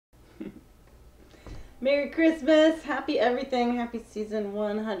Merry Christmas, happy everything, happy season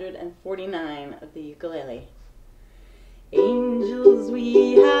 149 of the ukulele. Angels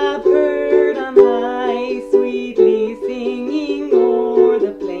we have heard on high, sweetly singing o'er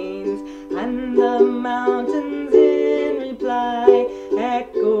the plains, and the mountains in reply,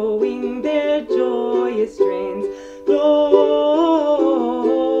 echoing their joyous strains.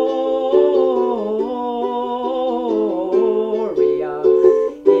 Gloria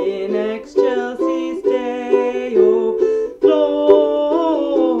in excelsis Deo,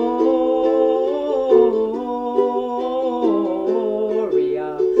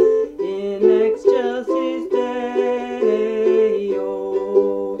 Gloria in excelsis Deo.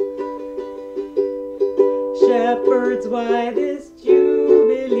 Shepherds, why this